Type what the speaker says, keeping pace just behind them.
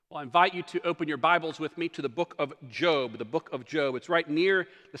Well, I invite you to open your Bibles with me to the book of Job, the book of Job. It's right near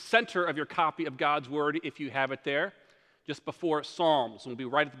the center of your copy of God's Word, if you have it there, just before Psalms. We'll be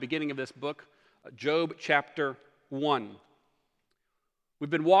right at the beginning of this book, Job chapter 1. We've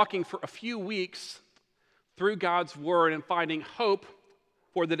been walking for a few weeks through God's Word and finding hope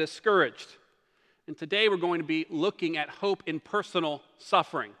for the discouraged. And today we're going to be looking at hope in personal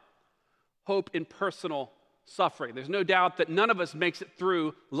suffering. Hope in personal suffering. There's no doubt that none of us makes it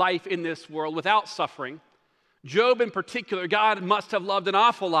through life in this world without suffering. Job in particular, God must have loved an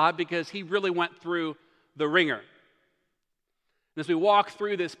awful lot because he really went through the ringer. And as we walk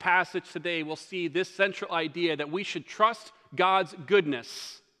through this passage today, we'll see this central idea that we should trust God's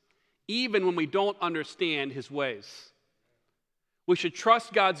goodness even when we don't understand his ways. We should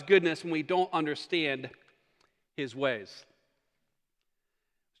trust God's goodness when we don't understand his ways.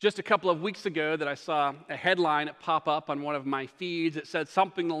 Just a couple of weeks ago that I saw a headline pop up on one of my feeds. It said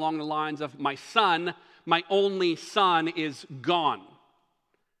something along the lines of, "My son, my only son, is gone."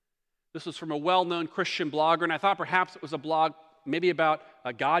 This was from a well-known Christian blogger, and I thought perhaps it was a blog maybe about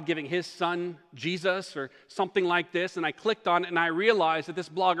God giving his son Jesus or something like this. And I clicked on it, and I realized that this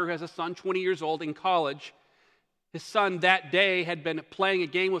blogger has a son, 20 years old, in college. His son that day had been playing a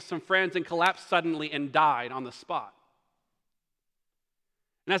game with some friends and collapsed suddenly and died on the spot.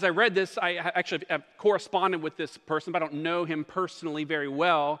 And as I read this, I actually have corresponded with this person, but I don't know him personally very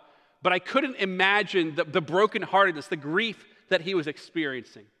well. But I couldn't imagine the brokenheartedness, the grief that he was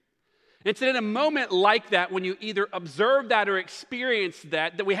experiencing. And it's in a moment like that, when you either observe that or experience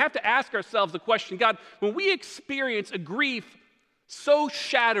that we have to ask ourselves the question, God, when we experience a grief so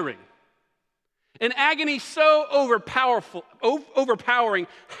shattering, an agony so overpowering,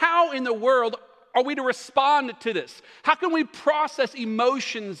 how in the world are we to respond to this? How can we process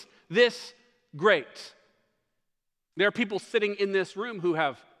emotions this great? There are people sitting in this room who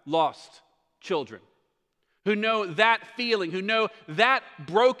have lost children, who know that feeling, who know that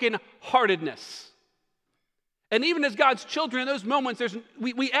brokenheartedness. And even as God's children, in those moments,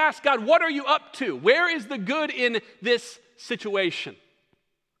 we ask God, what are you up to? Where is the good in this situation?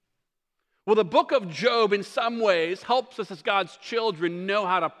 Well, the book of Job, in some ways, helps us as God's children know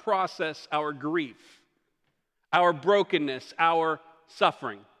how to process our grief, our brokenness, our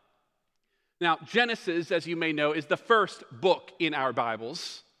suffering. Now, Genesis, as you may know, is the first book in our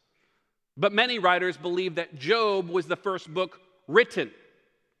Bibles, but many writers believe that Job was the first book written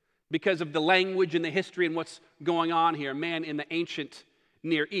because of the language and the history and what's going on here, man, in the ancient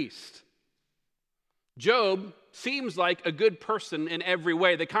Near East. Job seems like a good person in every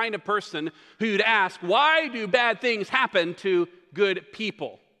way, the kind of person who you'd ask, why do bad things happen to good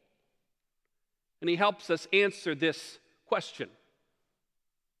people? And he helps us answer this question.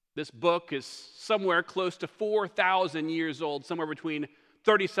 This book is somewhere close to 4,000 years old, somewhere between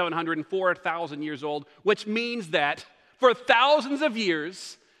 3,700 and 4,000 years old, which means that for thousands of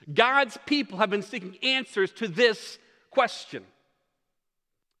years, God's people have been seeking answers to this question.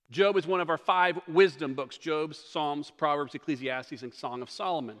 Job is one of our 5 wisdom books, Job, Psalms, Proverbs, Ecclesiastes, and Song of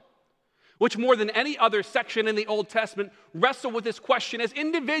Solomon, which more than any other section in the Old Testament wrestle with this question. As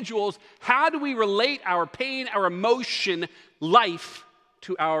individuals, how do we relate our pain, our emotion, life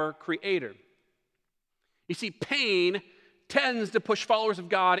to our Creator? You see, pain tends to push followers of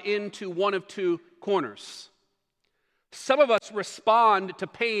God into one of two corners. Some of us respond to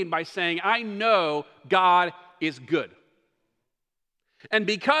pain by saying, I know God is good. And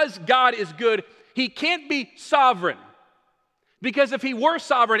because God is good, he can't be sovereign. Because if he were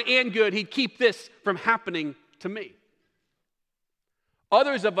sovereign and good, he'd keep this from happening to me.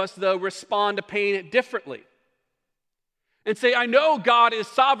 Others of us, though, respond to pain differently and say, I know God is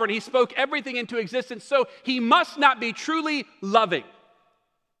sovereign. He spoke everything into existence, so he must not be truly loving.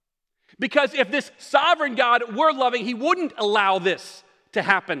 Because if this sovereign God were loving, he wouldn't allow this to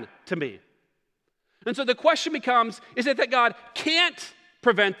happen to me. And so the question becomes, is it that God can't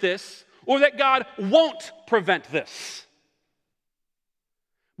prevent this, or that God won't prevent this?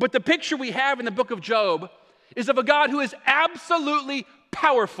 But the picture we have in the book of Job is of a God who is absolutely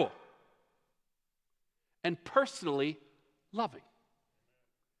powerful and personally loving.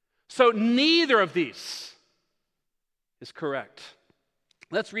 So neither of these is correct.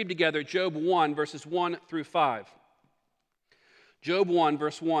 Let's read together Job 1, verses 1 through 5. Job 1,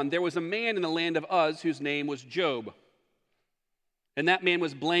 verse 1, there was a man in the land of Uz whose name was Job. And that man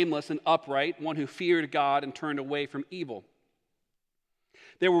was blameless and upright, one who feared God and turned away from evil.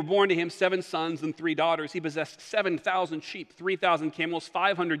 There were born to him 7 sons and 3 daughters. He possessed 7,000 sheep, 3,000 camels,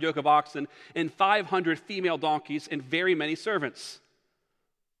 500 yoke of oxen, and 500 female donkeys, and very many servants.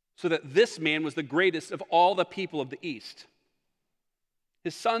 So that this man was the greatest of all the people of the East.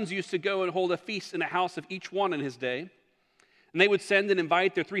 His sons used to go and hold a feast in the house of each one in his day, and they would send and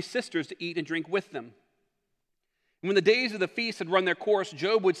invite their 3 sisters to eat and drink with them. And when the days of the feast had run their course,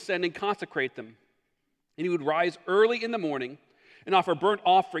 Job would send and consecrate them. And he would rise early in the morning and offer burnt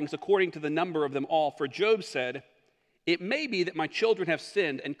offerings according to the number of them all. For Job said, "It may be that my children have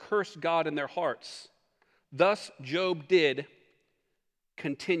sinned and cursed God in their hearts." Thus Job did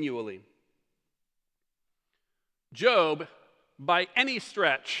continually. Job, by any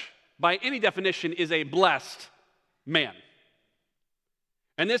stretch, by any definition, is a blessed man.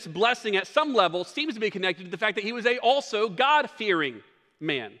 And this blessing at some level seems to be connected to the fact that he was also God-fearing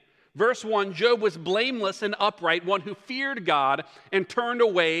man. Verse 1, Job was blameless and upright, one who feared God and turned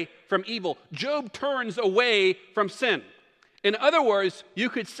away from evil. Job turns away from sin. In other words, you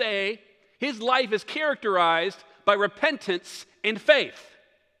could say his life is characterized by repentance and faith.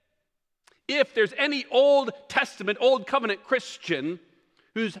 If there's any Old Testament, Old Covenant Christian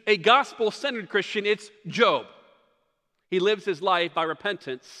who's a gospel-centered Christian, it's Job. He lives his life by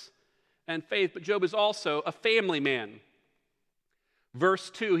repentance and faith, but Job is also a family man. Verse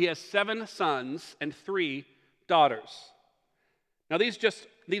 2, he has 7 sons and 3 daughters. Now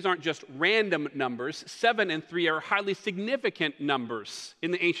these aren't just random numbers. 7 and 3 are highly significant numbers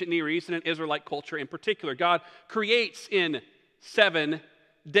in the ancient Near East and in Israelite culture in particular. God creates in 7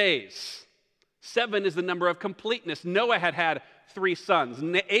 days. 7 is the number of completeness. Noah had 3 sons.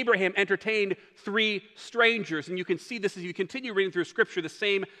 Abraham entertained 3 strangers. And you can see this as you continue reading through Scripture, the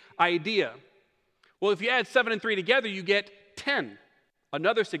same idea. Well, if you add 7 and 3 together, you get 10,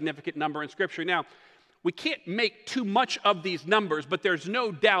 another significant number in Scripture. Now, we can't make too much of these numbers, but there's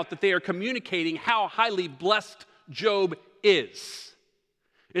no doubt that they are communicating how highly blessed Job is.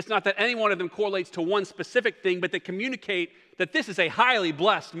 It's not that any one of them correlates to one specific thing, but they communicate that this is a highly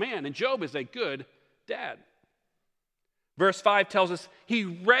blessed man, and Job is a good dad. Verse 5 tells us he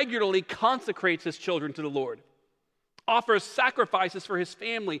regularly consecrates his children to the Lord, offers sacrifices for his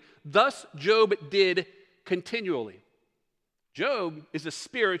family. Thus, Job did continually. Job is a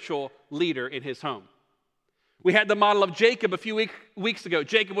spiritual leader in his home. We had the model of Jacob a few weeks ago.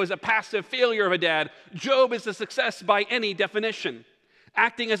 Jacob was a passive failure of a dad. Job is a success by any definition,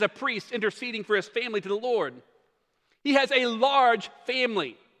 acting as a priest, interceding for his family to the Lord. He has a large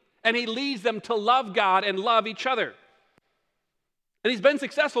family, and he leads them to love God and love each other. And he's been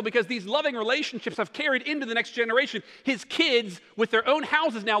successful because these loving relationships have carried into the next generation. His kids, with their own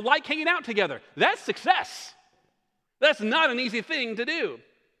houses now, like hanging out together. That's success. That's not an easy thing to do.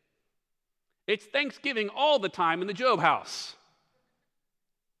 It's Thanksgiving all the time in the Job house.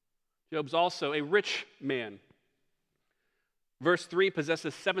 Job's also a rich man. Verse 3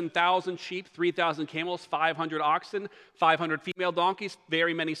 possesses 7,000 sheep, 3,000 camels, 500 oxen, 500 female donkeys,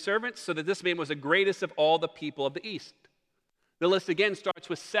 very many servants, so that this man was the greatest of all the people of the East. The list again starts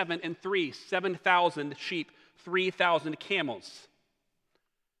with 7 and 3, 7,000 sheep, 3,000 camels.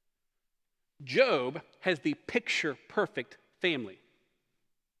 Job has the picture-perfect family.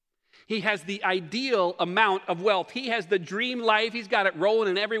 He has the ideal amount of wealth. He has the dream life. He's got it rolling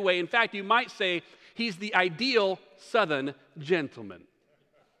in every way. In fact, you might say he's the ideal Southern gentleman.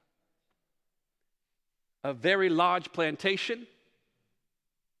 A very large plantation,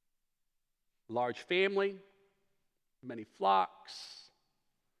 large family, many flocks.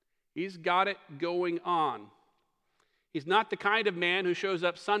 He's got it going on. He's not the kind of man who shows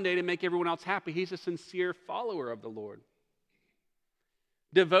up Sunday to make everyone else happy. He's a sincere follower of the Lord,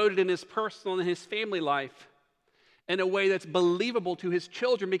 devoted in his personal and his family life in a way that's believable to his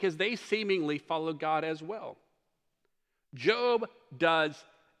children because they seemingly follow God as well. Job does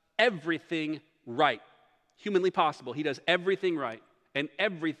everything right, humanly possible. He does everything right, and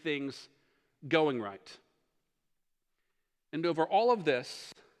everything's going right. And over all of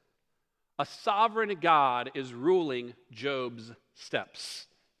this, a sovereign God is ruling Job's steps.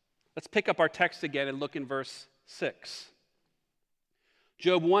 Let's pick up our text again and look in verse 6.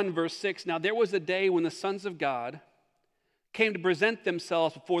 Job 1, verse 6, "Now there was a day when the sons of God came to present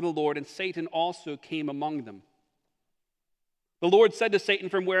themselves before the Lord, and Satan also came among them. The Lord said to Satan,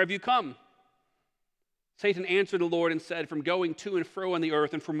 'From where have you come?' Satan answered the Lord and said, 'From going to and fro on the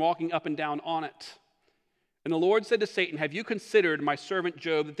earth and from walking up and down on it.' And the Lord said to Satan, 'Have you considered my servant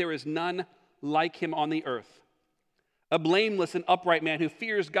Job, that there is none like him on the earth, a blameless and upright man who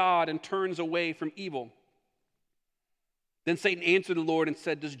fears God and turns away from evil?' Then Satan answered the Lord and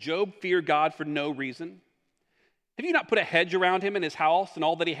said, 'Does Job fear God for no reason? Have you not put a hedge around him and his house and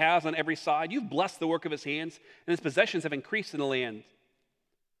all that he has on every side? You've blessed the work of his hands, and his possessions have increased in the land.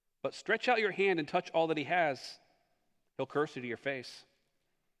 But stretch out your hand and touch all that he has. He'll curse you to your face.'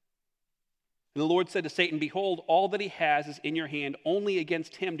 And the Lord said to Satan, behold, all that he has is in your hand. Only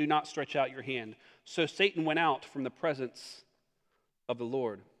against him do not stretch out your hand. So Satan went out from the presence of the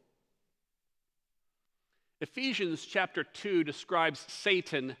Lord. Ephesians chapter 2 describes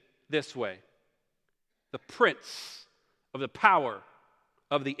Satan this way: the prince of the power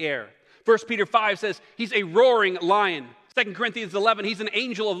of the air. 1 Peter 5 says he's a roaring lion. 2 Corinthians 11, he's an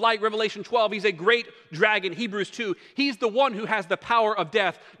angel of light. Revelation 12, he's a great dragon. Hebrews 2, he's the one who has the power of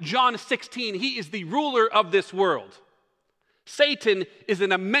death. John 16, he is the ruler of this world. Satan is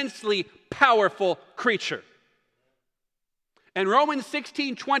an immensely powerful creature. And Romans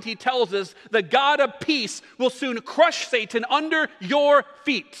 16:20 tells us the God of peace will soon crush Satan under your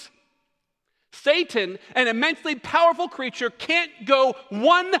feet. Satan, an immensely powerful creature, can't go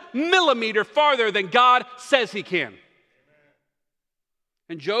 1 millimeter farther than God says he can.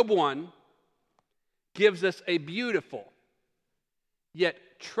 And Job 1 gives us a beautiful yet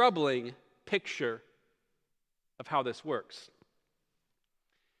troubling picture of how this works.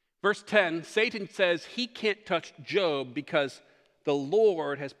 Verse 10, Satan says he can't touch Job because the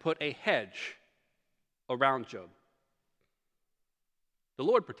Lord has put a hedge around Job. The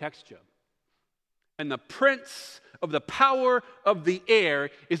Lord protects Job. And the prince of the power of the air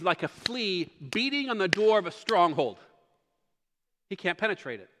is like a flea beating on the door of a stronghold. He can't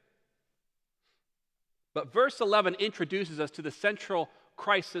penetrate it. But verse 11 introduces us to the central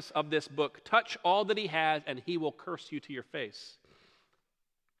crisis of this book. Touch all that he has, and he will curse you to your face.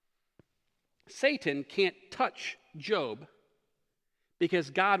 Satan can't touch Job because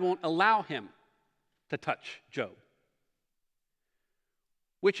God won't allow him to touch Job.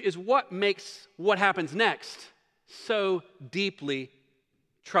 Which is what makes what happens next so deeply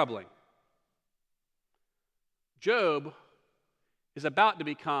troubling. Job is about to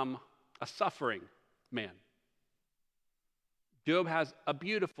become a suffering man. Job has a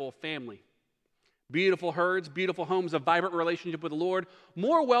beautiful family, beautiful herds, beautiful homes, a vibrant relationship with the Lord,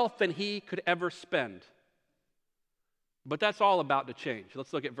 more wealth than he could ever spend. But that's all about to change.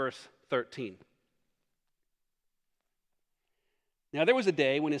 Let's look at verse 13. Now there was a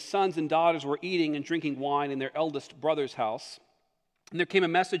day when his sons and daughters were eating and drinking wine in their eldest brother's house. And there came a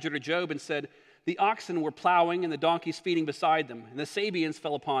messenger to Job and said, the oxen were plowing and the donkeys feeding beside them. And the Sabeans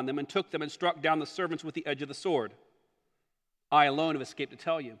fell upon them and took them and struck down the servants with the edge of the sword. I alone have escaped to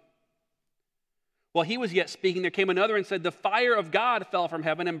tell you. While he was yet speaking, there came another and said, the fire of God fell from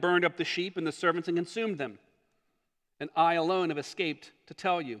heaven and burned up the sheep and the servants and consumed them. And I alone have escaped to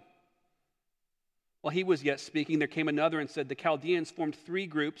tell you. While he was yet speaking, there came another and said, the Chaldeans formed 3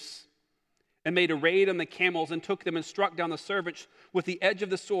 groups and made a raid on the camels and took them and struck down the servants with the edge of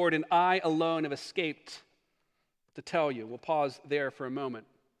the sword, and I alone have escaped to tell you. We'll pause there for a moment.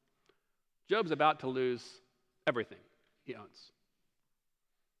 Job's about to lose everything he owns.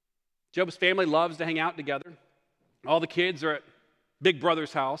 Job's family loves to hang out together. All the kids are at Big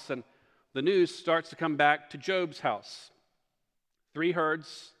Brother's house, and the news starts to come back to Job's house. 3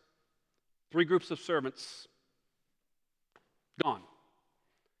 herds, 3 groups of servants, gone.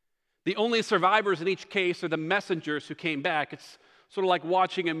 The only survivors in each case are the messengers who came back. It's sort of like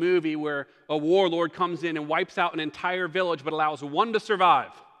watching a movie where a warlord comes in and wipes out an entire village but allows one to survive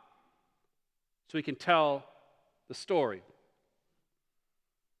so he can tell the story.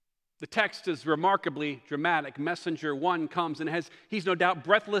 The text is remarkably dramatic. Messenger 1 comes and he's no doubt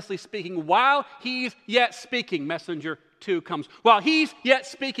breathlessly speaking. While he's yet speaking, messenger 2 comes. While he's yet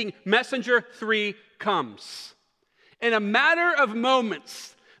speaking, messenger 3 comes. In a matter of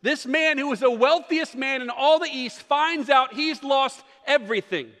moments, this man who was the wealthiest man in all the East finds out he's lost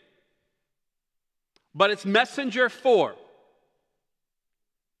everything. But it's messenger 4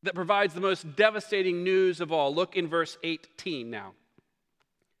 that provides the most devastating news of all. Look in verse 18 now.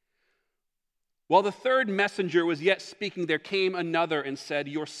 While the third messenger was yet speaking, there came another and said,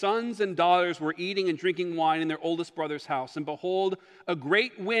 your sons and daughters were eating and drinking wine in their oldest brother's house. And behold, a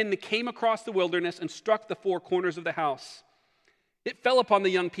great wind came across the wilderness and struck the 4 corners of the house. It fell upon the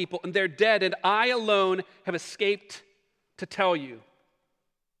young people, and they're dead, and I alone have escaped to tell you.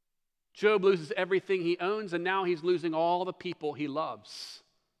 Job loses everything he owns, and now he's losing all the people he loves.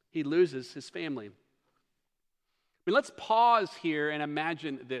 He loses his family. I mean, let's pause here and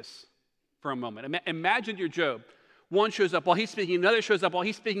imagine this for a moment. Imagine you're Job. One shows up while he's speaking, another shows up while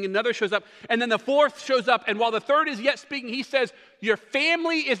he's speaking, another shows up, and then the 4th shows up, and while the 3rd is yet speaking, he says, your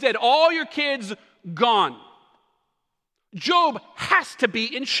family is dead, all your kids gone. Job has to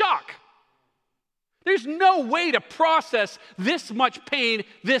be in shock. There's no way to process this much pain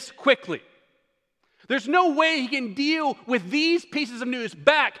this quickly. There's no way he can deal with these pieces of news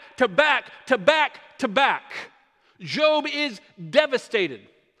back to back to back to back. Job is devastated.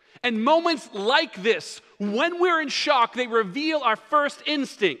 And moments like this, when we're in shock, they reveal our first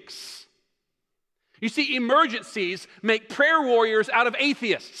instincts. You see, emergencies make prayer warriors out of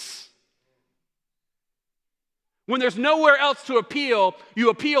atheists. When there's nowhere else to appeal, you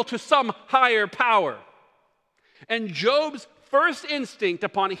appeal to some higher power. And Job's first instinct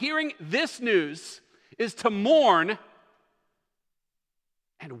upon hearing this news is to mourn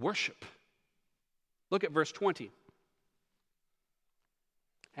and worship. Look at verse 20.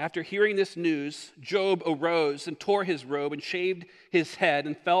 After hearing this news, Job arose and tore his robe and shaved his head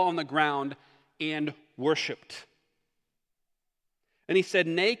and fell on the ground and worshiped. And he said,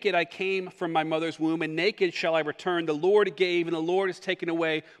 naked I came from my mother's womb, and naked shall I return. The Lord gave, and the Lord has taken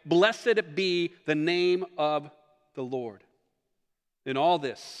away. Blessed be the name of the Lord. In all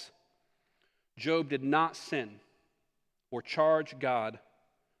this, Job did not sin or charge God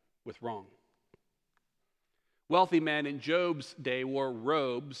with wrong. Wealthy men in Job's day wore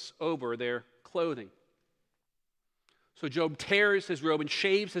robes over their clothing. So Job tears his robe and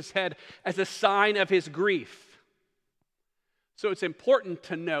shaves his head as a sign of his grief. So it's important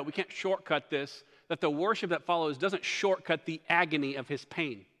to note, we can't shortcut this, that the worship that follows doesn't shortcut the agony of his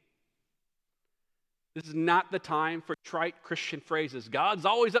pain. This is not the time for trite Christian phrases. God's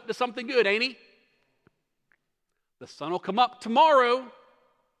always up to something good, ain't he? The sun will come up tomorrow.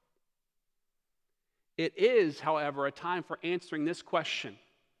 It is, however, a time for answering this question.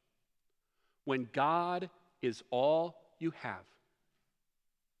 When God is all you have,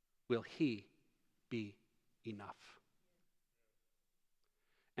 will he be enough?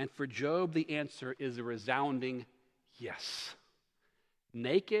 And for Job, the answer is a resounding yes.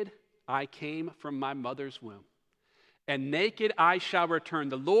 Naked I came from my mother's womb, and naked I shall return.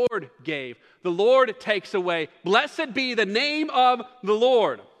 The Lord gave, the Lord takes away. Blessed be the name of the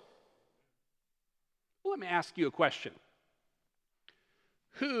Lord. Well, let me ask you a question.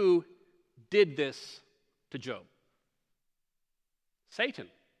 Who did this to Job? Satan.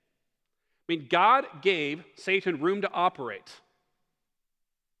 I mean, God gave Satan room to operate.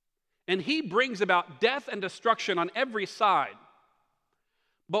 And he brings about death and destruction on every side.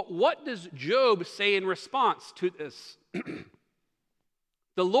 But what does Job say in response to this?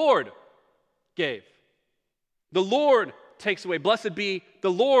 The Lord gave. The Lord takes away. Blessed be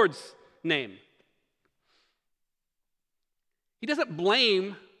the Lord's name. He doesn't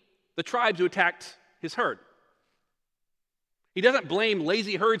blame the tribes who attacked his herd. He doesn't blame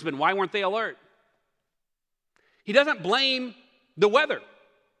lazy herdsmen. Why weren't they alert? He doesn't blame the weather.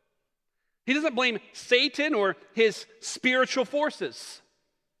 He doesn't blame Satan or his spiritual forces.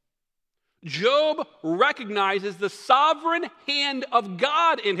 Job recognizes the sovereign hand of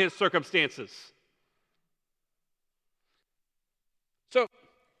God in his circumstances. So,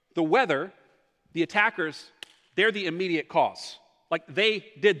 the weather, the attackers, they're the immediate cause. Like, they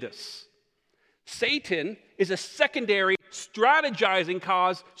did this. Satan is a secondary strategizing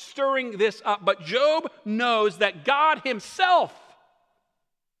cause stirring this up. But Job knows that God himself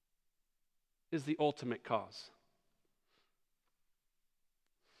is the ultimate cause.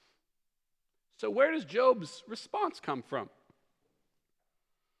 So where does Job's response come from?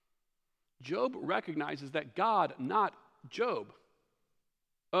 Job recognizes that God, not Job,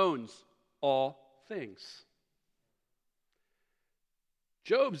 owns all things.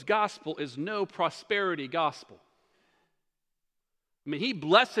 Job's gospel is no prosperity gospel. I mean, he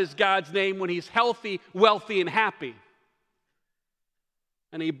blesses God's name when he's healthy, wealthy, and happy.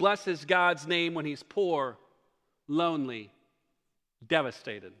 And he blesses God's name when he's poor, lonely,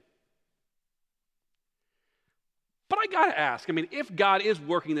 devastated. But I got to ask, I mean, if God is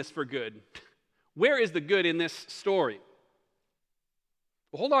working this for good, where is the good in this story?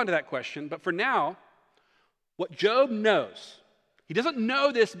 Well, hold on to that question. But for now, what Job knows, he doesn't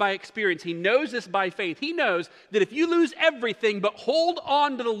know this by experience. He knows this by faith. He knows that if you lose everything but hold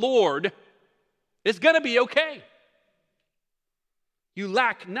on to the Lord, it's going to be okay. You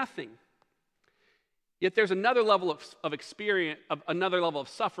lack nothing. Yet there's another level of experience, another level of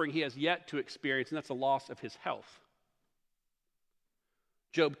suffering he has yet to experience, and that's the loss of his health.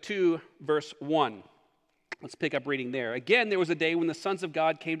 Job 2, verse 1. Let's pick up reading there. Again, there was a day when the sons of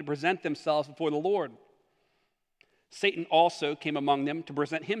God came to present themselves before the Lord. Satan also came among them to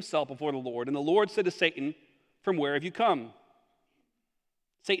present himself before the Lord. And the Lord said to Satan, "From where have you come?"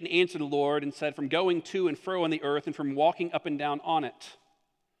 Satan answered the Lord and said, "From going to and fro on the earth and from walking up and down on it."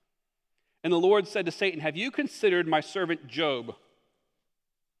 And the Lord said to Satan, "Have you considered my servant Job,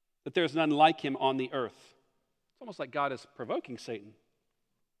 that there is none like him on the earth?" It's almost like God is provoking Satan.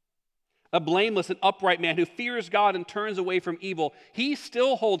 A blameless and upright man who fears God and turns away from evil. He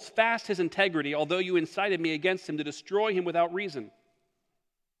still holds fast his integrity, although you incited me against him to destroy him without reason.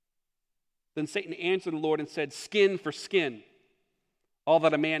 Then Satan answered the Lord and said, "Skin for skin. All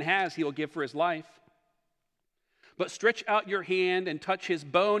that a man has, he will give for his life. But stretch out your hand and touch his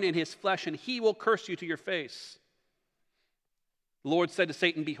bone and his flesh, and he will curse you to your face." The Lord said to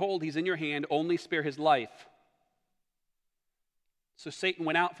Satan, "Behold, he's in your hand, only spare his life." So Satan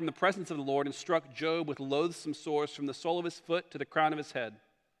went out from the presence of the Lord and struck Job with loathsome sores from the sole of his foot to the crown of his head.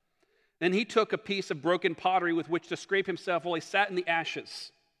 Then he took a piece of broken pottery with which to scrape himself while he sat in the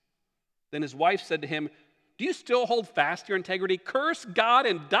ashes. Then his wife said to him, "Do you still hold fast to your integrity? Curse God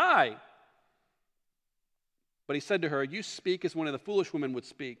and die." But he said to her, "You speak as one of the foolish women would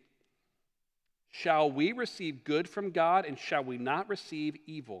speak. Shall we receive good from God, and shall we not receive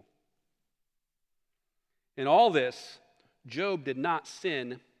evil?" In all this, Job did not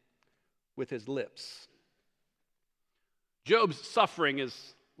sin with his lips. Job's suffering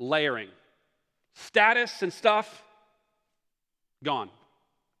is layering. Status and stuff, gone.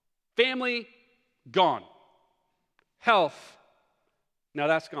 Family, gone. Health, now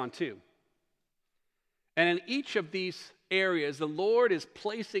that's gone too. And in each of these areas, the Lord is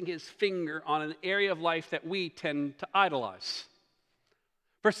placing his finger on an area of life that we tend to idolize.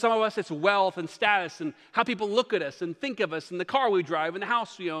 For some of us, it's wealth and status and how people look at us and think of us and the car we drive and the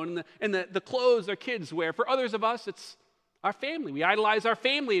house we own and the clothes our kids wear. For others of us, it's our family. We idolize our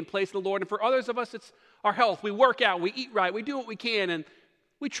family in place of the Lord. And for others of us, it's our health. We work out, we eat right, we do what we can, and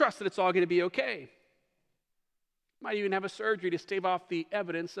we trust that it's all going to be okay. Might even have a surgery to stave off the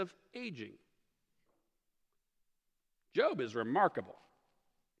evidence of aging. Job is remarkable.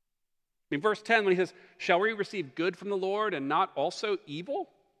 In verse 10, when he says, "Shall we receive good from the Lord and not also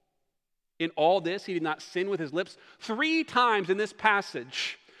evil?" In all this, he did not sin with his lips. 3 times in this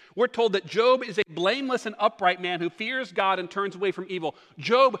passage, we're told that Job is a blameless and upright man who fears God and turns away from evil.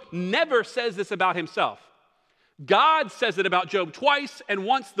 Job never says this about himself. God says it about Job twice, and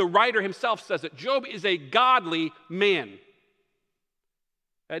once the writer himself says it. Job is a godly man.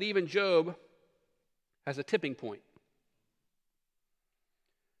 And even Job has a tipping point.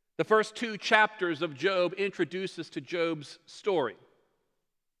 The first 2 chapters of Job introduce us to Job's story.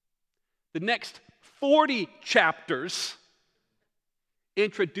 The next 40 chapters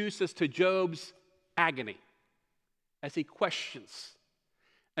introduce us to Job's agony as he questions,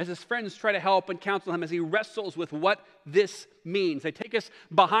 as his friends try to help and counsel him, as he wrestles with what this means. They take us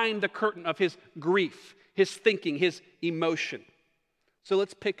behind the curtain of his grief, his thinking, his emotion. So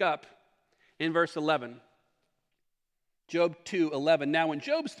let's pick up in verse 11. Job 2:11. Now when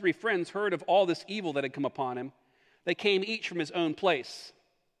Job's 3 friends heard of all this evil that had come upon him, they came each from his own place.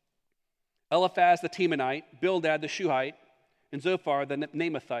 Eliphaz the Temanite, Bildad the Shuhite, and Zophar the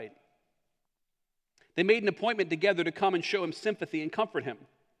Naamathite. They made an appointment together to come and show him sympathy and comfort him.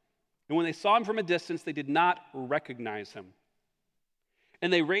 And when they saw him from a distance, they did not recognize him.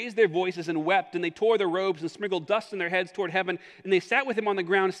 And they raised their voices and wept, and they tore their robes and sprinkled dust in their heads toward heaven. And they sat with him on the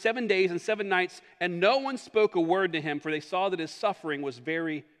ground 7 days and 7 nights, and no one spoke a word to him, for they saw that his suffering was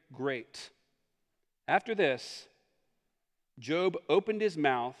very great. After this, Job opened his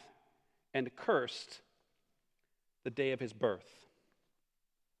mouth and cursed the day of his birth.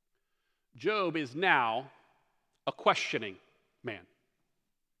 Job is now a questioning man.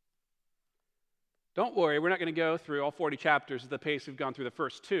 Don't worry, we're not going to go through all 40 chapters at the pace we've gone through the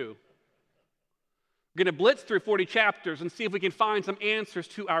first 2. We're going to blitz through 40 chapters and see if we can find some answers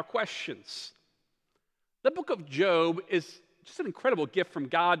to our questions. The book of Job is just an incredible gift from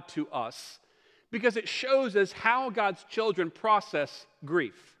God to us because it shows us how God's children process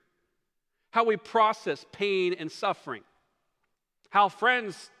grief, how we process pain and suffering, how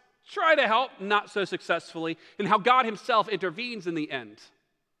friends try to help, not so successfully, and how God himself intervenes in the end.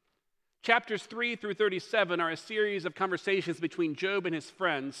 Chapters 3 through 37 are a series of conversations between Job and his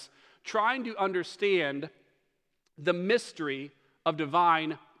friends, trying to understand the mystery of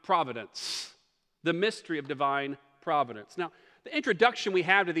divine providence. The mystery of divine providence. Now, the introduction we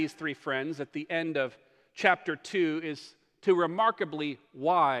have to these 3 friends at the end of chapter 2 is to remarkably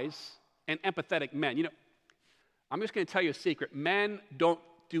wise and empathetic men. You know, I'm just going to tell you a secret. Men don't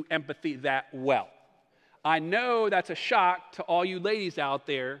do empathy that well. I know that's a shock to all you ladies out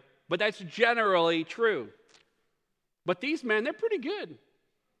there, but that's generally true. But these men, they're pretty good.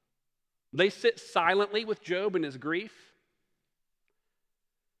 They sit silently with Job in his grief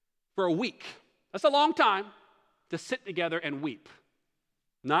for a week. That's a long time to sit together and weep,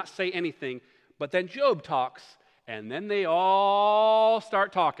 not say anything. But then Job talks, and then they all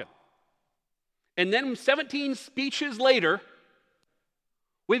start talking. And then 17 speeches later,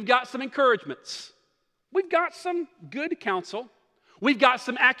 we've got some encouragements. We've got some good counsel. We've got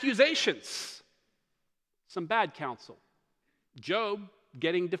some accusations, some bad counsel. Job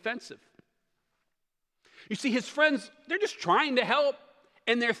getting defensive. You see, his friends, they're just trying to help,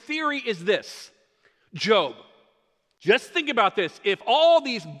 and their theory is this: Job, just think about this. If all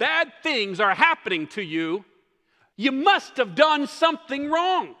these bad things are happening to you, you must have done something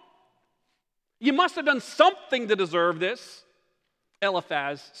wrong. You must have done something to deserve this.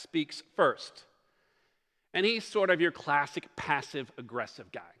 Eliphaz speaks first. And he's sort of your classic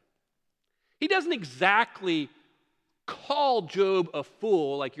passive-aggressive guy. He doesn't exactly call Job a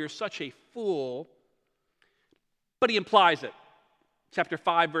fool, like you're such a fool, but he implies it. Chapter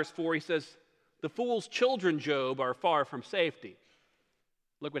 5, verse 4, he says, the fool's children, Job, are far from safety.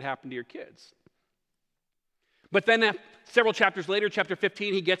 Look what happened to your kids. But then several chapters later, chapter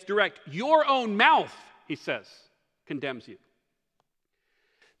 15, he gets direct. Your own mouth, he says, condemns you.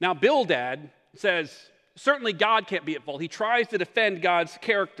 Now, Bildad says, certainly God can't be at fault. He tries to defend God's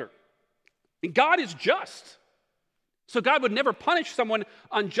character. And God is just. So God would never punish someone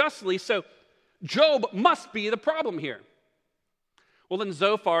unjustly. So Job must be the problem here. Well, then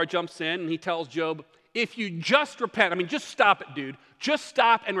Zophar jumps in and he tells Job, if you just repent, just stop it, dude. Just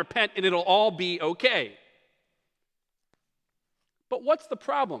stop and repent and it'll all be okay. But what's the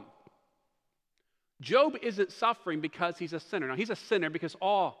problem? Job isn't suffering because he's a sinner. Now, he's a sinner because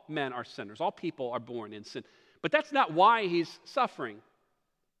all men are sinners. All people are born in sin. But that's not why he's suffering.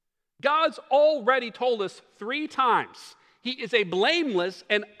 God's already told us 3 times he is a blameless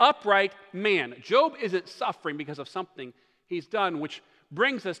and upright man. Job isn't suffering because of something he's done, which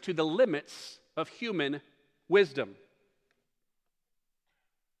brings us to the limits of human wisdom.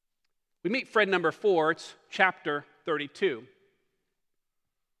 We meet friend number 4. It's chapter 32.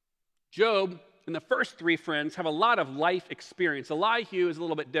 Job and the first 3 friends have a lot of life experience. Elihu is a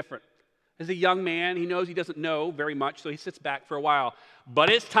little bit different. As a young man, he knows he doesn't know very much, so he sits back for a while. But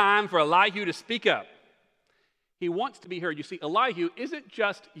it's time for Elihu to speak up. He wants to be heard. You see, Elihu isn't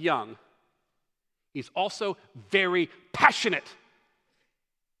just young. He's also very passionate.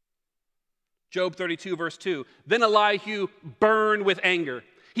 Job 32, verse 2. Then Elihu burned with anger.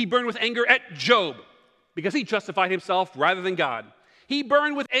 He burned with anger at Job because he justified himself rather than God. He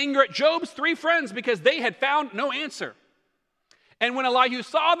burned with anger at Job's 3 friends because they had found no answer. And when Elihu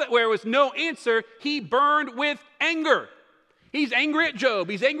saw that there was no answer, he burned with anger. He's angry at Job,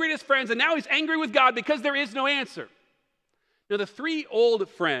 he's angry at his friends, and now he's angry with God because there is no answer. Now, the 3 old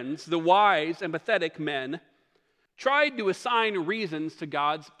friends, the wise and pathetic men, tried to assign reasons to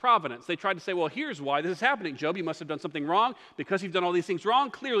God's providence. They tried to say, well, here's why this is happening. Job, you must have done something wrong. Because you've done all these things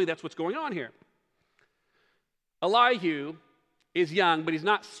wrong, clearly that's what's going on here. Elihu is young, but he's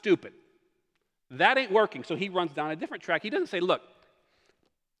not stupid. That ain't working, so he runs down a different track. He doesn't say, look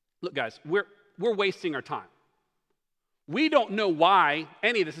guys, we're wasting our time. We don't know why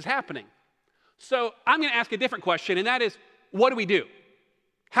any of this is happening. So I'm going to ask a different question, and that is, what do we do?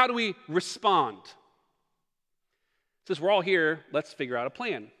 How do we respond? Since we're all here, let's figure out a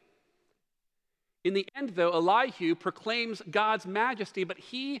plan. In the end, though, Elihu proclaims God's majesty, but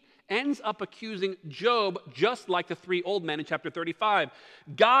he ends up accusing Job just like the 3 old men in chapter 35.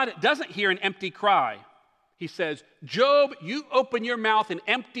 God doesn't hear an empty cry. He says, Job, you open your mouth in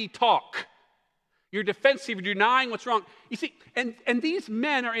empty talk. You're defensive, you're denying what's wrong. You see, and these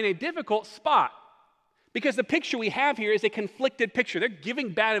men are in a difficult spot because the picture we have here is a conflicted picture. They're giving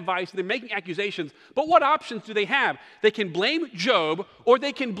bad advice, they're making accusations, but what options do they have? They can blame Job or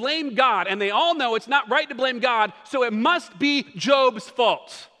they can blame God, and they all know it's not right to blame God, so it must be Job's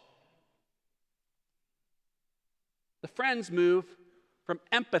fault. The friends move from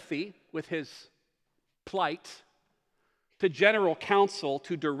empathy with his plight to general counsel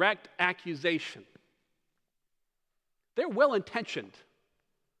to direct accusation. They're well-intentioned,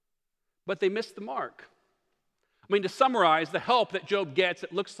 but they miss the mark. To summarize, the help that Job gets,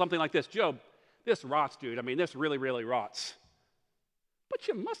 it looks something like this. Job, this rots, dude. This really, really rots. But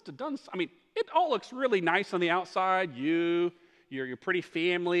you must have done, it all looks really nice on the outside. Your pretty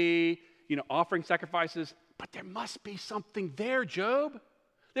family, offering sacrifices. But there must be something there, Job.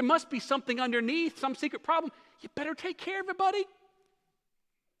 There must be something underneath, some secret problem. You better take care of it, buddy.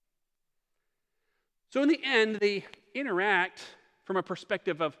 So in the end, they interact from a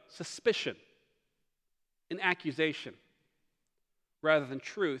perspective of suspicion and accusation rather than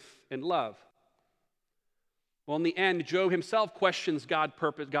truth and love. Well, in the end, Job himself questions God's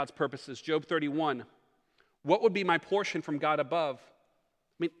purposes. Job 31, what would be my portion from God above?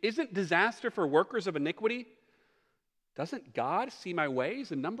 Isn't disaster for workers of iniquity? Doesn't God see my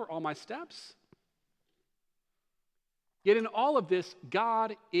ways and number all my steps? Yet in all of this,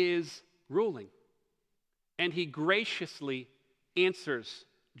 God is ruling, and he graciously answers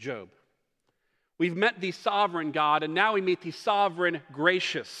Job. We've met the sovereign God, and now we meet the sovereign,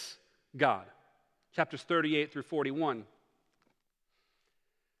 gracious God. chapters 38 through 41.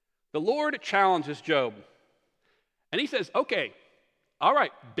 The Lord challenges Job, and he says, okay, all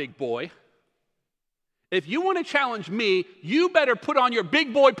right, big boy. If you want to challenge me, you better put on your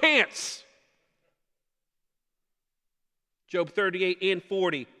big boy pants. Job 38 and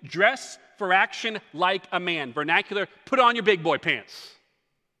 40, dress for action like a man. Vernacular, put on your big boy pants.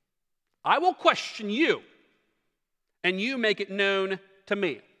 I will question you, and you make it known to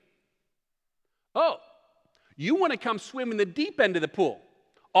me. Oh, you want to come swim in the deep end of the pool?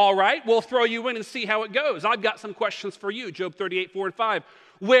 All right, we'll throw you in and see how it goes. I've got some questions for you. Job 38, 4 and 5.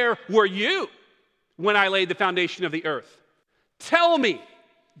 Where were you when I laid the foundation of the earth? Tell me,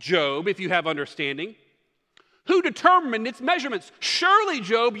 Job, if you have understanding. Who determined its measurements? Surely,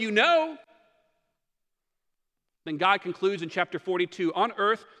 Job, you know. Then God concludes in chapter 42, on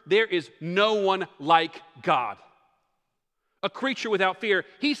earth there is no one like God. A creature without fear.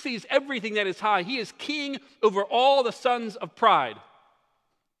 He sees everything that is high. He is king over all the sons of pride.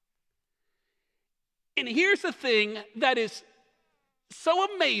 And here's the thing that is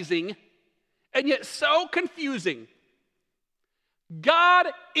so amazing and yet so confusing. God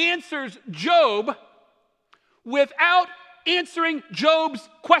answers Job without answering Job's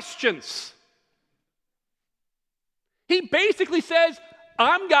questions. He basically says,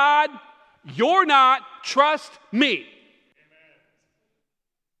 I'm God, you're not, trust me. Amen.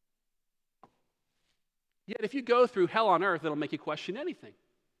 Yet if you go through hell on earth, it'll make you question anything.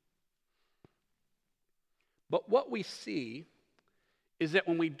 But what we see is that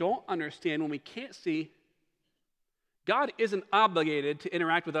when we don't understand, when we can't see, God isn't obligated to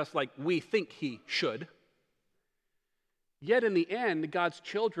interact with us like we think he should. Yet in the end, God's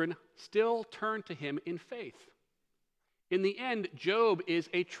children still turn to him in faith. In the end, Job is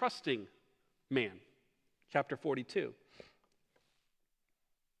a trusting man. Chapter 42.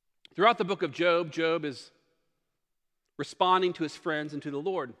 Throughout the book of Job, Job is responding to his friends and to the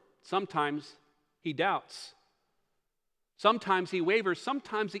Lord. Sometimes he doubts. Sometimes he wavers.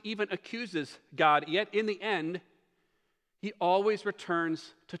 Sometimes he even accuses God. Yet in the end, he always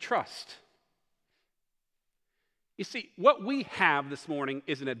returns to trust. You see, what we have this morning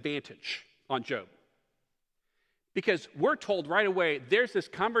is an advantage on Job. Because we're told right away there's this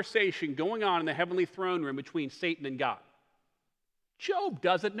conversation going on in the heavenly throne room between Satan and God. Job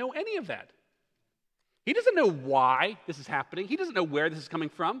doesn't know any of that. He doesn't know why this is happening. He doesn't know where this is coming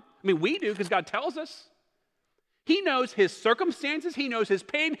from. I mean, we do because God tells us. He knows his circumstances, he knows his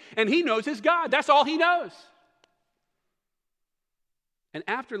pain, and he knows his God. That's all he knows. And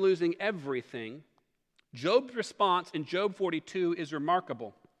after losing everything, Job's response in Job 42 is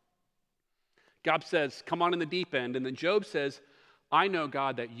remarkable. God says, come on in the deep end. And then Job says, I know,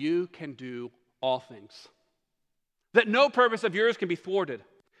 God, that you can do all things. That no purpose of yours can be thwarted.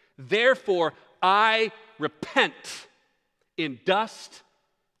 Therefore, I repent in dust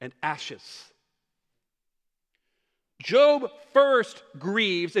and ashes. Job first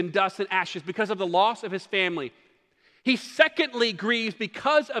grieves in dust and ashes because of the loss of his family. He secondly grieves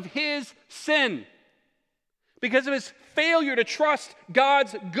because of his sin, because of his failure to trust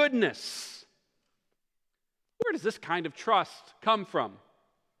God's goodness. Where does this kind of trust come from?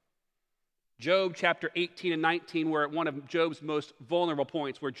 Job chapter 18 and 19 were at one of Job's most vulnerable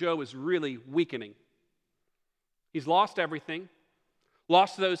points, where Job is really weakening. He's lost everything,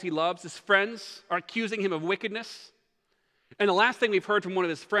 lost those he loves. His friends are accusing him of wickedness. And the last thing we've heard from one of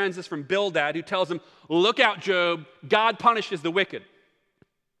his friends is from Bildad, who tells him, look out, Job, God punishes the wicked.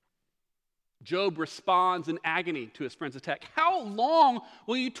 Job responds in agony to his friend's attack. How long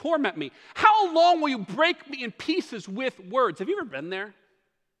will you torment me? How long will you break me in pieces with words? Have you ever been there?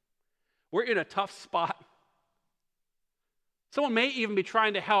 We're in a tough spot. Someone may even be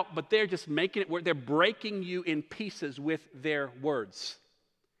trying to help, but they're just making it where they're breaking you in pieces with their words.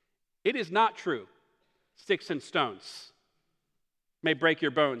 It is not true. Sticks and stones may break your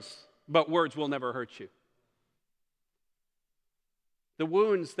bones, but words will never hurt you. The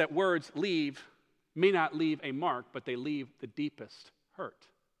wounds that words leave may not leave a mark, but they leave the deepest hurt.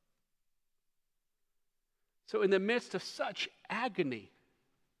 So in the midst of such agony,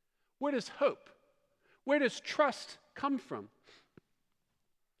 where does hope, where does trust come from?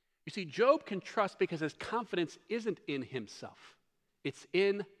 You see, Job can trust because his confidence isn't in himself. It's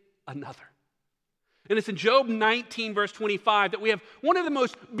in another. And it's in Job 19, verse 25, that we have one of the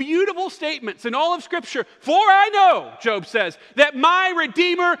most beautiful statements in all of Scripture. For I know, Job says, that my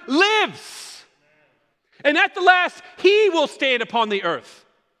Redeemer lives. And at the last, he will stand upon the earth.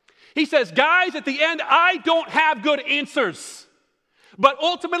 He says, guys, at the end, I don't have good answers. But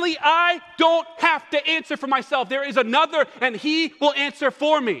ultimately, I don't have to answer for myself. There is another, and he will answer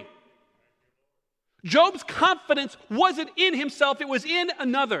for me. Job's confidence wasn't in himself, it was in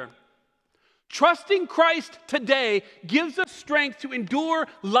another. Trusting Christ today gives us strength to endure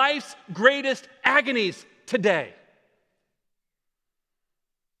life's greatest agonies today.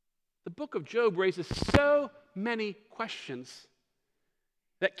 The book of Job raises so many questions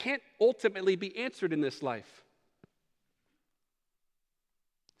that can't ultimately be answered in this life.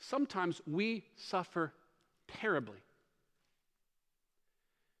 Sometimes we suffer terribly.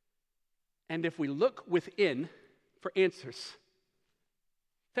 And if we look within for answers,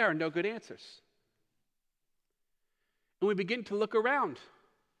 there are no good answers. And we begin to look around,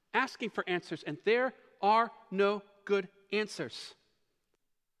 asking for answers, and there are no good answers.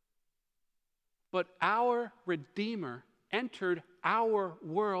 But our Redeemer entered our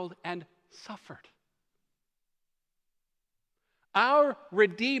world and suffered. Our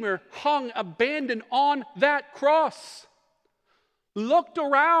Redeemer hung abandoned on that cross, looked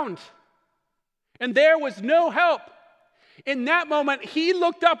around, and there was no help. In that moment, he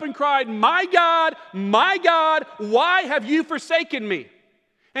looked up and cried, my God, why have you forsaken me?"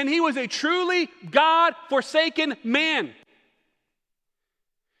 And he was a truly God-forsaken man.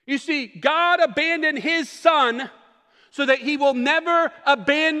 You see, God abandoned his Son so that he will never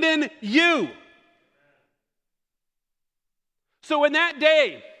abandon you. So in that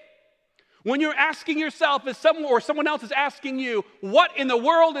day, when you're asking yourself, if someone else is asking you, what in the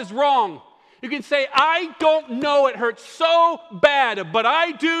world is wrong? You can say, I don't know, it hurts so bad, but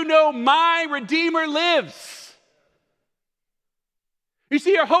I do know my Redeemer lives. You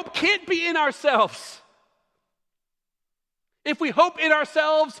see, our hope can't be in ourselves. If we hope in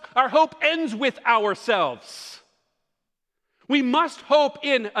ourselves, our hope ends with ourselves. We must hope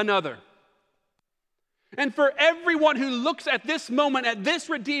in another. And for everyone who looks at this moment, at this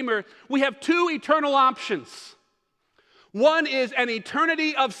Redeemer, we have two eternal options. One is an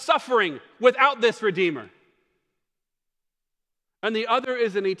eternity of suffering without this Redeemer. And the other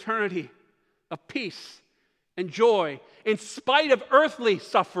is an eternity of peace and joy in spite of earthly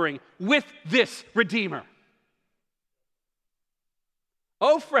suffering with this Redeemer.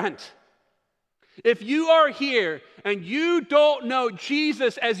 Oh, friend, if you are here and you don't know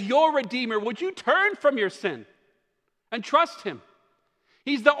Jesus as your Redeemer, would you turn from your sin and trust him?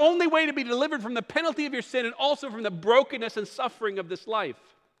 He's the only way to be delivered from the penalty of your sin and also from the brokenness and suffering of this life.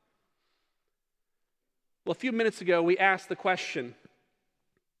 Well, a few minutes ago, we asked the question,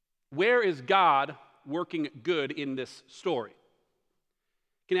 where is God working good in this story?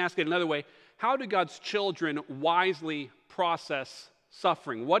 You can ask it another way. How do God's children wisely process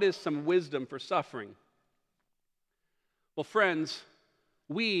suffering? What is some wisdom for suffering? Well, friends,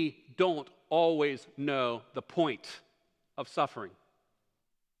 we don't always know the point of suffering.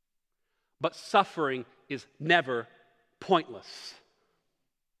 But suffering is never pointless.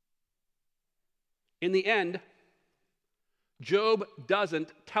 In the end, Job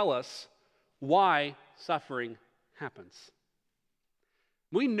doesn't tell us why suffering happens.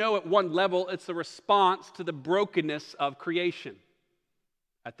 We know at one level it's a response to the brokenness of creation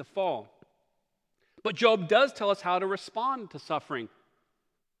at the fall. But Job does tell us how to respond to suffering.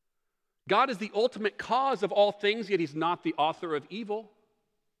 God is the ultimate cause of all things, yet he's not the author of evil.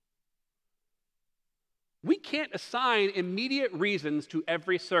 We can't assign immediate reasons to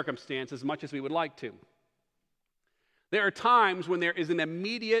every circumstance as much as we would like to. There are times when there is an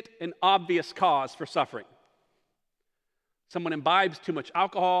immediate and obvious cause for suffering. Someone imbibes too much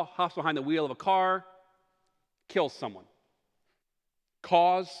alcohol, hops behind the wheel of a car, kills someone.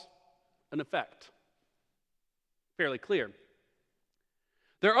 Cause and effect. Fairly clear.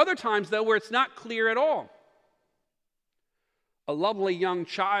 There are other times, though, where it's not clear at all. A lovely young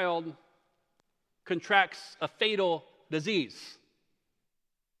child contracts a fatal disease.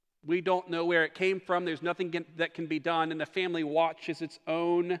 We don't know where it came from. There's nothing that can be done, and the family watches its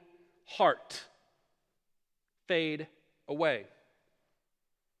own heart fade away.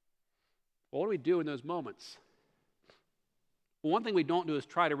 Well, what do we do in those moments? Well, one thing we don't do is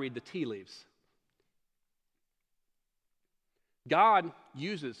try to read the tea leaves. God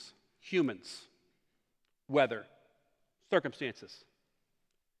uses humans, weather, circumstances.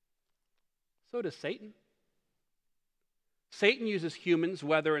 So does Satan. Satan uses humans,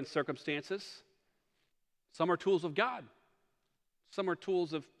 weather, and circumstances. Some are tools of God. Some are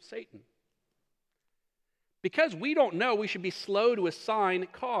tools of Satan. Because we don't know, we should be slow to assign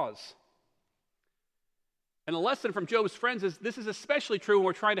cause. And the lesson from Job's friends is this is especially true when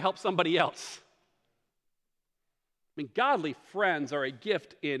we're trying to help somebody else. I mean, godly friends are a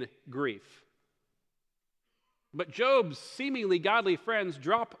gift in grief. But Job's seemingly godly friends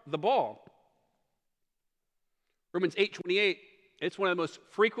drop the ball. Romans 8:28 It's one of the most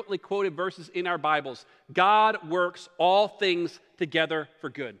frequently quoted verses in our Bibles. God works all things together for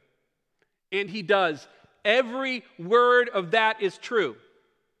good. And he does. Every word of that is true.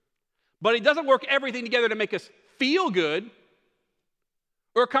 But he doesn't work everything together to make us feel good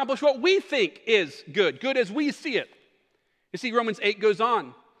or accomplish what we think is good as we see it. You see, Romans 8 goes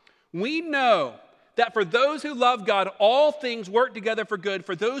on. We know that for those who love God, all things work together for good,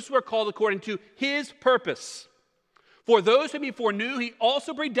 for those who are called according to his purpose. For those whom he foreknew, he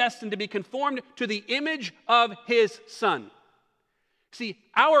also predestined to be conformed to the image of his Son. See,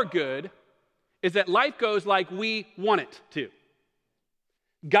 our good is that life goes like we want it to.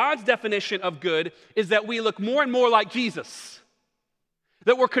 God's definition of good is that we look more and more like Jesus,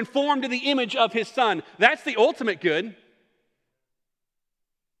 that we're conformed to the image of his Son. That's the ultimate good.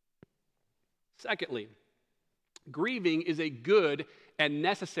 Secondly, grieving is a good and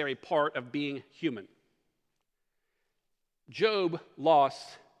necessary part of being human. Job lost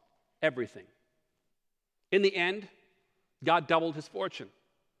everything. In the end, God doubled his fortune,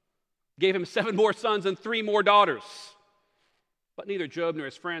 gave him 7 more sons and 3 more daughters. But neither Job nor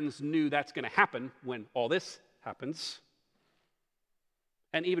his friends knew that's going to happen when all this happens.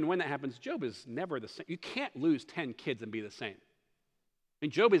 And even when that happens, Job is never the same. You can't lose 10 kids and be the same. I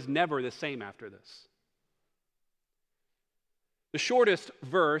mean, Job is never the same after this. The shortest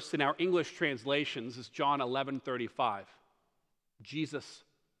verse in our English translations is John 11:35. Jesus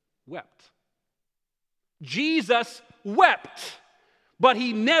wept. Jesus wept, but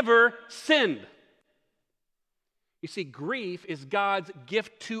he never sinned. You see, grief is God's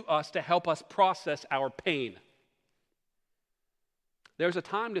gift to us to help us process our pain. There's a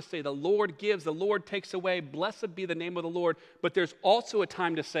time to say, the Lord gives, the Lord takes away, blessed be the name of the Lord. But there's also a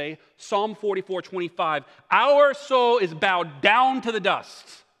time to say, Psalm 44:25, our soul is bowed down to the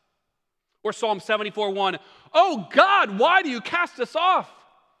dust. Or Psalm 74:1, oh God, why do you cast us off?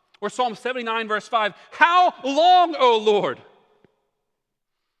 Or Psalm 79 verse 5, how long, O Lord? So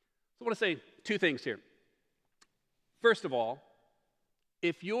I want to say 2 things here. First of all,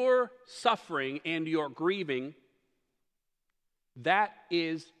 if you're suffering and you're grieving, that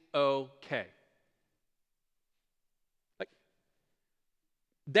is okay.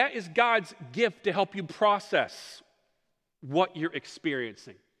 That is God's gift to help you process what you're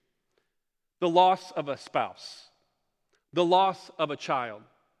experiencing. The loss of a spouse, the loss of a child,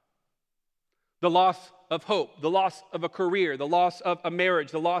 the loss of hope, the loss of a career, the loss of a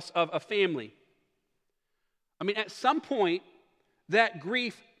marriage, the loss of a family. I mean, at some point, that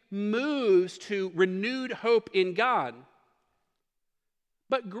grief moves to renewed hope in God.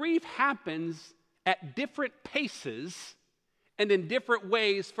 But grief happens at different paces and in different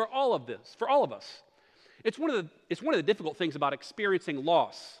ways for all of us. It's one of the difficult things about experiencing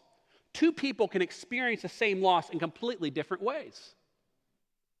loss. 2 people can experience the same loss in completely different ways.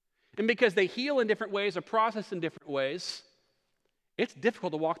 And because they heal in different ways or process in different ways, it's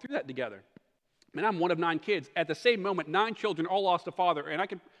difficult to walk through that together. I mean, I'm one of 9 kids. At the same moment, 9 children all lost a father,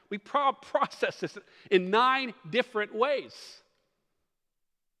 and we process this in 9 different ways.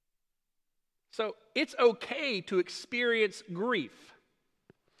 So it's okay to experience grief.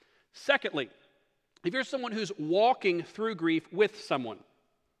 Secondly, if you're someone who's walking through grief with someone,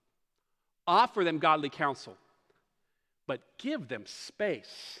 offer them godly counsel, but give them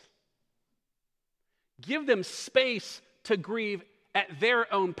space. Give them space to grieve at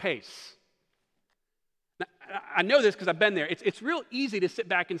their own pace. Now, I know this because I've been there. It's real easy to sit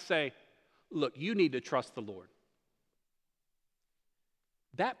back and say, look, you need to trust the Lord.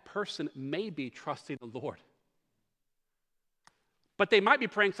 That person may be trusting the Lord. But they might be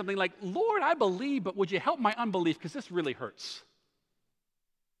praying something like, Lord, I believe, but would you help my unbelief because this really hurts.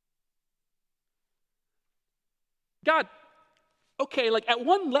 God, okay, like at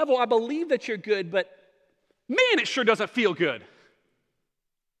one level I believe that you're good, but man, it sure doesn't feel good.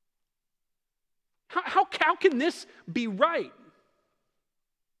 How can this be right?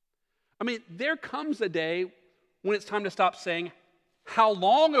 I mean, there comes a day when it's time to stop saying, how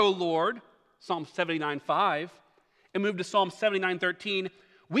long, O Lord, Psalm 79:5, and move to Psalm 79:13.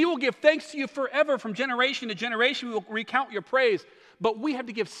 We will give thanks to you forever, from generation to generation. We will recount your praise. But we have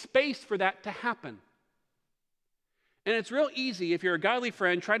to give space for that to happen. And it's real easy, if you're a godly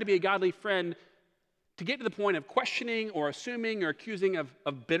friend, trying to be a godly friend, to get to the point of questioning or assuming or accusing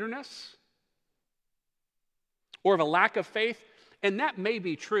of bitterness or of a lack of faith. And that may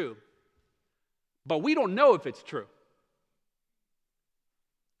be true, but we don't know if it's true.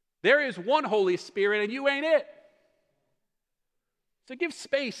 There is one Holy Spirit, and you ain't it. So give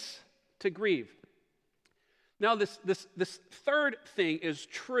space to grieve. Now, this third thing is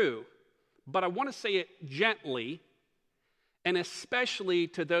true, but I want to say it gently and especially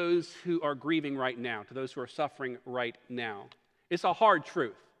to those who are grieving right now, to those who are suffering right now. It's a hard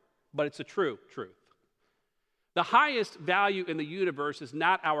truth, but it's a true truth. The highest value in the universe is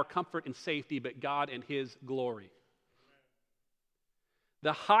not our comfort and safety, but God and His glory.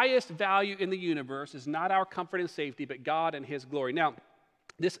 The highest value in the universe is not our comfort and safety, but God and His glory. Now,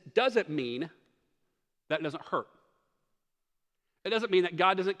 this doesn't mean that it doesn't hurt. It doesn't mean that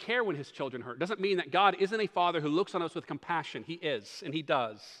God doesn't care when His children hurt. It doesn't mean that God isn't a father who looks on us with compassion. He is, and He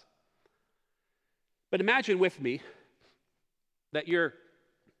does. But imagine with me that you're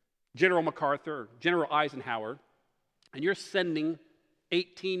General MacArthur or General Eisenhower, and you're sending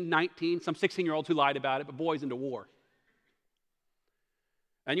 18, 19, some 16-year-olds who lied about it, but boys into war.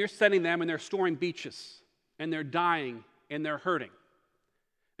 And you're sending them, and they're storming beaches, and they're dying, and they're hurting.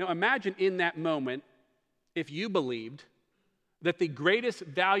 Now imagine in that moment if you believed that the greatest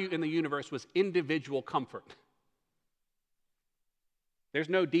value in the universe was individual comfort. There's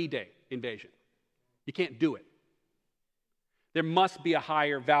no D-Day invasion. You can't do it. There must be a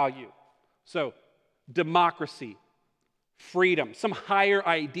higher value. So, democracy, freedom, some higher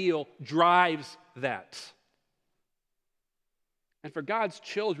ideal drives that. And for God's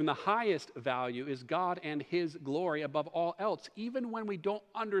children, the highest value is God and His glory above all else, even when we don't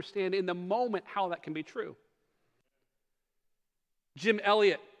understand in the moment how that can be true. Jim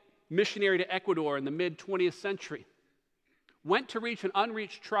Elliot, missionary to Ecuador in the mid-20th century, went to reach an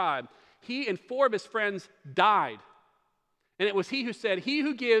unreached tribe. He and 4 of his friends died. And it was he who said, "He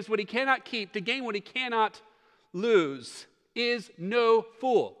who gives what he cannot keep to gain what he cannot lose is no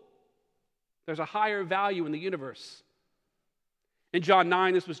fool." There's a higher value in the universe. In John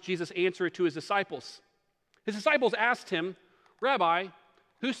 9, this was Jesus' answer to his disciples. His disciples asked him, "Rabbi,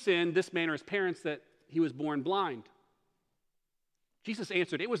 who sinned, this man or his parents, that he was born blind?" Jesus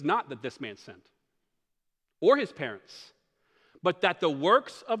answered, "It was not that this man sinned, or his parents, but that the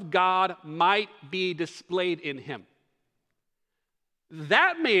works of God might be displayed in him."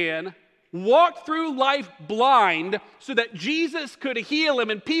 That man walked through life blind so that Jesus could heal him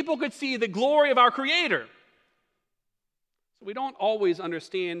and people could see the glory of our Creator. So we don't always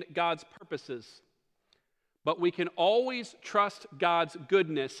understand God's purposes, but we can always trust God's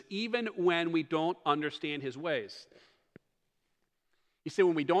goodness even when we don't understand His ways. You see,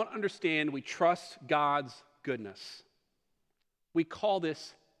 when we don't understand, we trust God's goodness. We call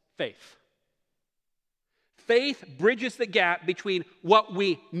this faith. Faith bridges the gap between what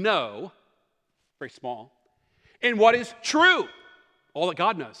we know, very small, and what is true, all that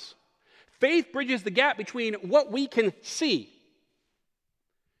God knows. Faith bridges the gap between what we can see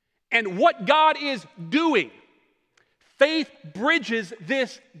and what God is doing. Faith bridges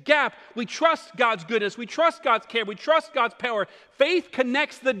this gap. We trust God's goodness. We trust God's care. We trust God's power. Faith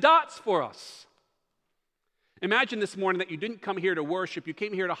connects the dots for us. Imagine this morning that you didn't come here to worship. You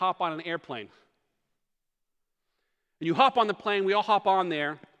came here to hop on an airplane. And you hop on the plane, we all hop on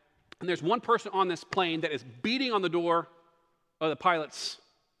there, and there's one person on this plane that is beating on the door of the pilot's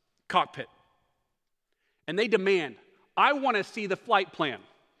cockpit. And they demand, "I want to see the flight plan.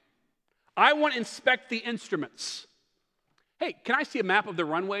 I want to inspect the instruments. Hey, can I see a map of the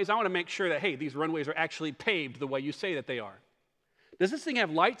runways? I want to make sure that, hey, these runways are actually paved the way you say that they are. Does this thing have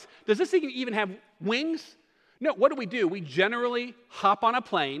lights? Does this thing even have wings?" No, what do? We generally hop on a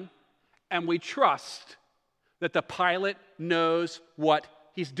plane and we trust that the pilot knows what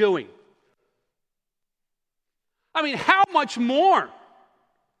he's doing. I mean, how much more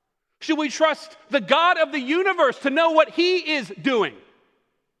should we trust the God of the universe to know what He is doing?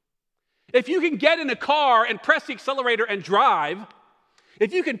 If you can get in a car and press the accelerator and drive,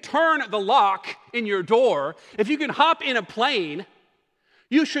 if you can turn the lock in your door, if you can hop in a plane,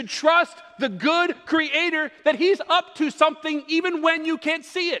 you should trust the good Creator that He's up to something even when you can't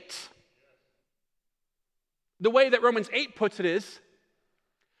see it. The way that Romans 8 puts it is,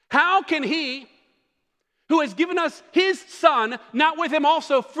 how can He, who has given us His Son, not with Him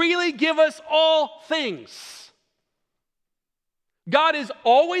also freely give us all things? God is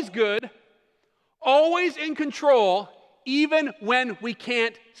always good, always in control, even when we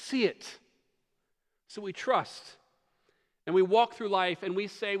can't see it. So we trust, and we walk through life, and we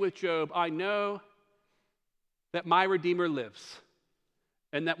say with Job, "I know that my Redeemer lives,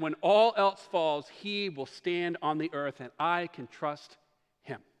 and that when all else falls, He will stand on the earth, and I can trust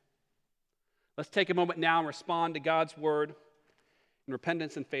Him." Let's take a moment now and respond to God's word in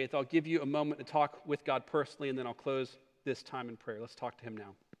repentance and faith. I'll give you a moment to talk with God personally, and then I'll close this time in prayer. Let's talk to Him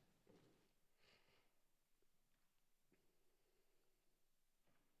now.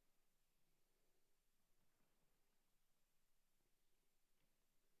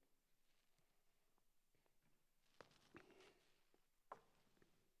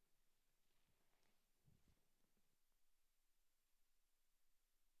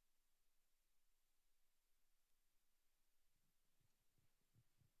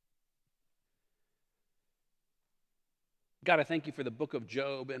 God, I thank you for the book of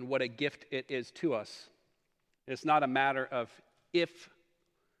Job and what a gift it is to us. It's not a matter of if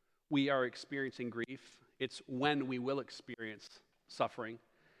we are experiencing grief, it's when we will experience suffering.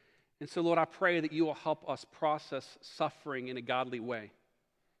 And so, Lord, I pray that you will help us process suffering in a godly way,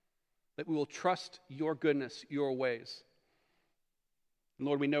 that we will trust your goodness, your ways. And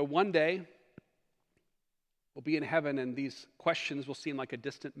Lord, we know one day we'll be in heaven and these questions will seem like a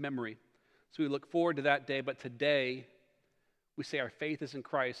distant memory. So we look forward to that day, but today we say our faith is in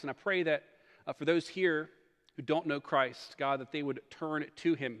Christ. And I pray that for those here who don't know Christ, God, that they would turn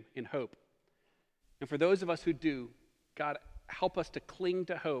to him in hope. And for those of us who do, God, help us to cling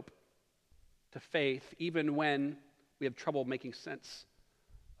to hope, to faith, even when we have trouble making sense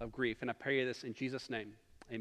of grief. And I pray this in Jesus' name.